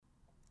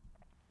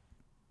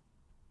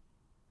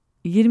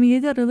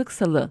27 Aralık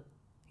Salı,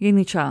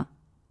 Yeni Çağ,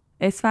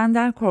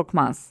 Esfender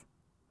Korkmaz.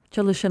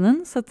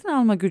 Çalışanın satın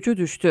alma gücü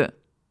düştü.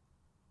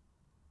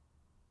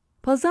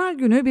 Pazar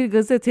günü bir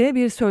gazete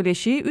bir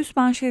söyleşiyi üst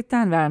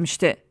manşetten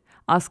vermişti.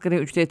 Asgari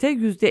ücrete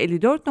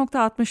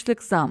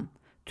 %54,60'lık zam.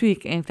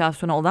 TÜİK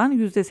enflasyonu olan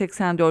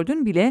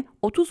 %84'ün bile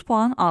 30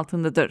 puan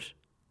altındadır.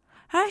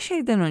 Her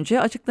şeyden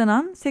önce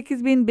açıklanan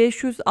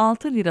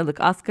 8.506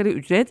 liralık asgari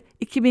ücret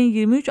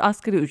 2023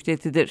 asgari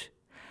ücretidir.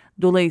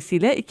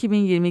 Dolayısıyla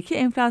 2022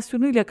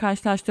 enflasyonuyla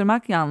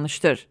karşılaştırmak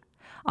yanlıştır.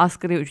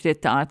 Asgari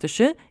ücrette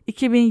artışı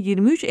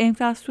 2023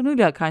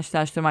 enflasyonuyla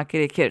karşılaştırmak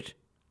gerekir.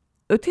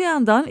 Öte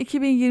yandan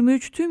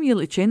 2023 tüm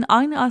yıl için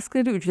aynı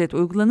asgari ücret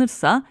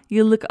uygulanırsa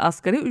yıllık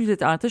asgari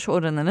ücret artış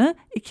oranını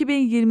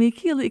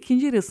 2022 yılı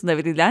ikinci yarısında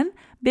verilen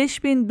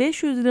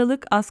 5.500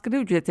 liralık asgari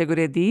ücrete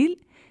göre değil,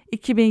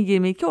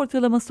 2022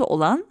 ortalaması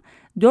olan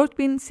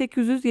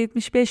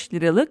 4.875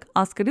 liralık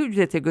asgari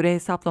ücrete göre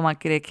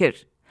hesaplamak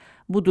gerekir.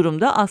 Bu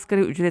durumda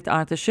asgari ücret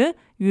artışı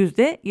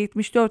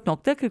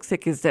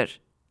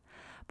 %74,48'dir.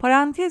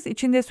 Parantez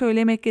içinde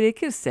söylemek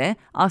gerekirse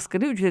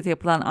asgari ücrete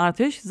yapılan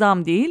artış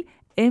zam değil,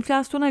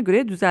 enflasyona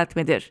göre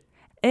düzeltmedir.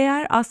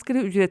 Eğer asgari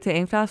ücrete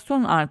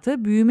enflasyon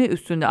artı büyüme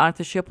üstünde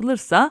artış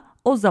yapılırsa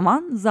o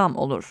zaman zam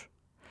olur.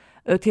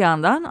 Öte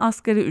yandan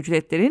asgari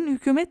ücretlerin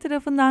hükümet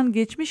tarafından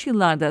geçmiş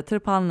yıllarda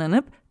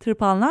tırpanlanıp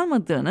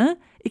tırpanlanmadığını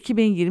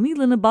 2020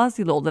 yılını baz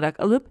yılı olarak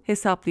alıp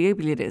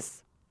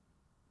hesaplayabiliriz.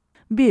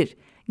 1.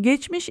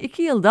 Geçmiş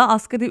 2 yılda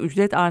asgari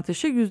ücret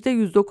artışı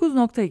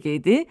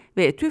 %109,7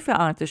 ve TÜFE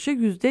artışı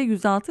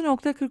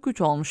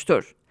 %106,43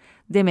 olmuştur.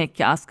 Demek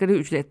ki asgari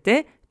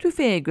ücrette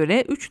TÜFE'ye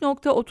göre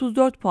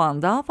 3,34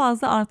 puan daha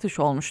fazla artış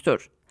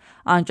olmuştur.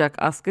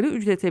 Ancak asgari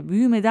ücrete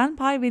büyümeden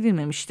pay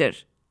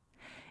verilmemiştir.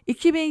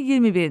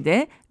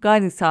 2021'de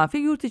gayri safi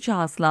yurt içi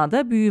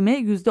hasılada büyüme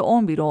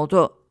 %11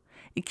 oldu.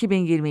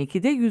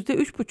 2022'de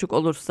 %3,5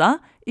 olursa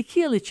 2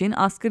 yıl için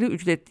asgari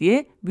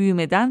ücretliye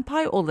büyümeden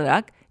pay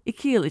olarak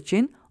 2 yıl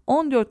için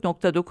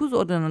 14,9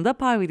 oranında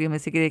pay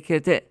verilmesi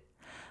gerekirdi.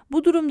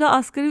 Bu durumda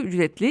asgari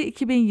ücretli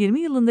 2020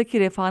 yılındaki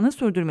refahını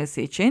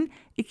sürdürmesi için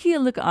 2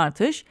 yıllık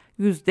artış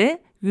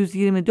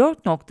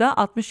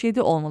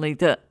 %124,67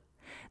 olmalıydı.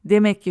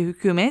 Demek ki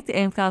hükümet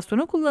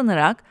enflasyonu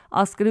kullanarak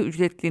asgari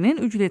ücretlinin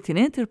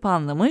ücretini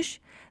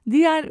tırpanlamış,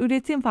 diğer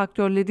üretim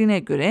faktörlerine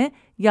göre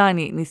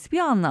yani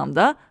nispi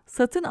anlamda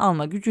satın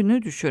alma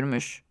gücünü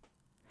düşürmüş.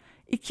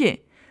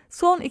 2.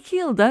 Son 2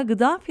 yılda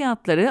gıda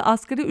fiyatları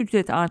asgari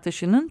ücret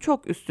artışının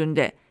çok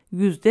üstünde,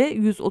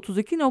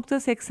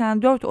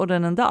 %132,84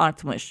 oranında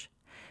artmış.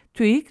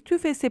 TÜİK,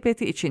 TÜFE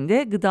sepeti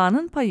içinde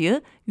gıdanın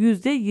payı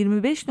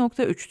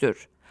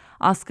 %25,3'tür.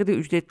 Asgari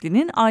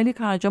ücretlinin aylık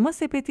harcama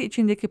sepeti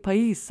içindeki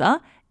payı ise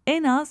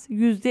en az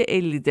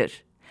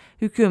 %50'dir.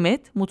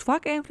 Hükümet,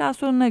 mutfak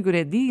enflasyonuna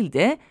göre değil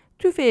de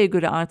TÜFE'ye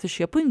göre artış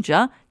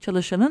yapınca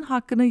çalışanın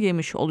hakkını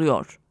yemiş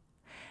oluyor.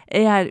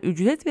 Eğer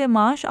ücret ve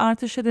maaş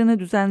artışlarını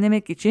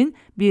düzenlemek için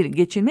bir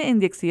geçinme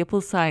endeksi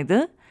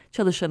yapılsaydı,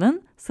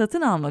 çalışanın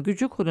satın alma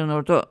gücü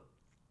korunurdu.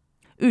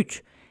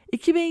 3.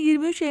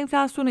 2023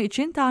 enflasyonu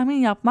için tahmin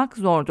yapmak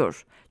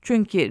zordur.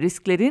 Çünkü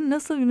risklerin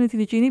nasıl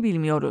yönetileceğini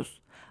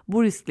bilmiyoruz.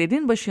 Bu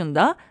risklerin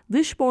başında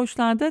dış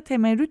borçlarda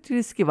temerrüt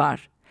riski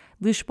var.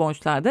 Dış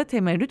borçlarda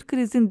temerrüt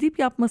krizin dip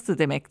yapması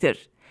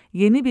demektir.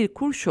 Yeni bir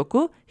kur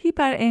şoku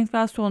hiper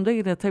enflasyonda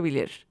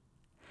yaratabilir.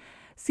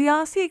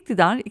 Siyasi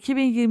iktidar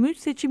 2023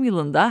 seçim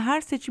yılında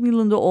her seçim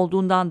yılında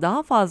olduğundan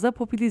daha fazla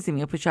popülizm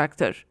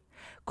yapacaktır.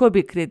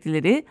 KOBİ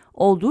kredileri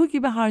olduğu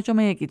gibi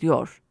harcamaya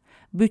gidiyor.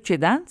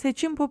 Bütçeden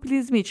seçim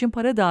popülizmi için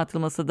para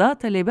dağıtılması da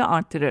talebi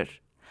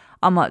arttırır.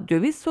 Ama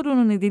döviz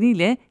sorunu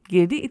nedeniyle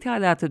girdi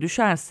ithalatı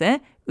düşerse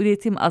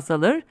üretim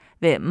azalır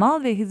ve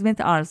mal ve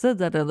hizmet arzı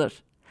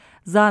daralır.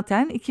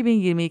 Zaten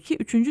 2022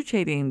 3.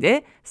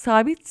 çeyreğinde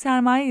sabit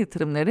sermaye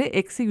yatırımları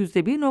eksi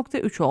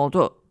 %1,3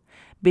 oldu.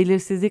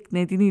 Belirsizlik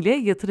nedeniyle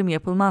yatırım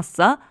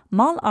yapılmazsa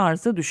mal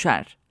arzı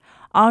düşer.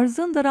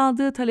 Arzın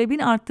daraldığı talebin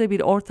arttığı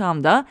bir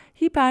ortamda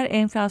hiper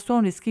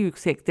enflasyon riski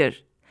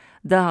yüksektir.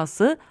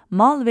 Dahası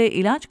mal ve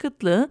ilaç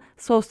kıtlığı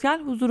sosyal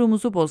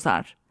huzurumuzu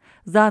bozar.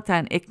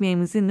 Zaten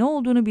ekmeğimizin ne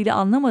olduğunu bile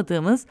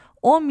anlamadığımız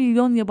 10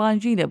 milyon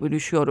yabancı ile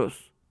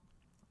bölüşüyoruz.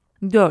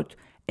 4.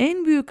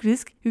 En büyük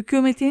risk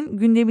hükümetin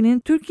gündeminin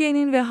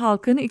Türkiye'nin ve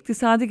halkın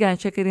iktisadi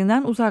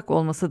gerçeklerinden uzak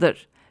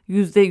olmasıdır.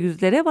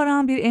 %100'lere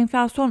varan bir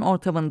enflasyon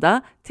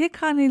ortamında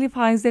tek haneli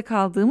faizde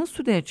kaldığımız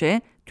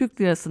sürece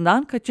Türk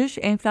lirasından kaçış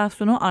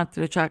enflasyonu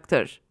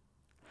arttıracaktır.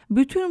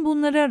 Bütün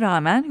bunlara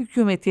rağmen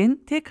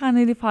hükümetin tek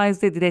haneli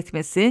faizde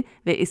diretmesi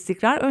ve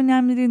istikrar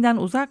önlemlerinden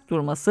uzak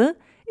durması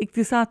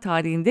iktisat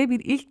tarihinde bir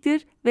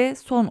ilktir ve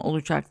son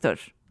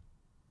olacaktır.